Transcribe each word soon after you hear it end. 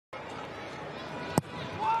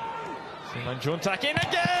Juntak in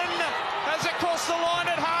again. Has it crossed the line?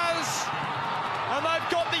 It has. And they've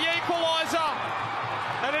got the equaliser.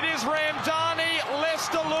 And it is Ramdani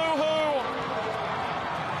Lestaluhu.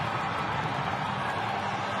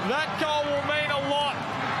 That goal will mean a lot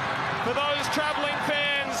for those travelling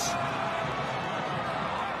fans.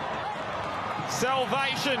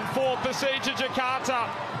 Salvation for Persija Jakarta.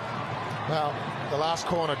 Well, the last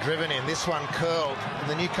corner driven in, this one curled, and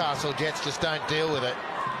the Newcastle Jets just don't deal with it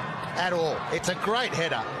at all. It's a great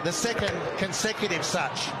header, the second consecutive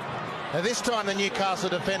such. Now this time the Newcastle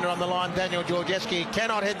defender on the line, Daniel Georgievski,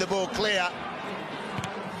 cannot head the ball clear.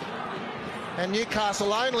 And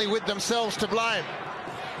Newcastle only with themselves to blame.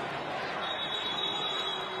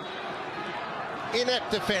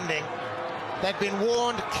 Inept defending. They've been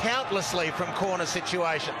warned countlessly from corner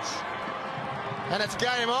situations. And it's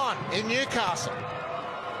game on in Newcastle.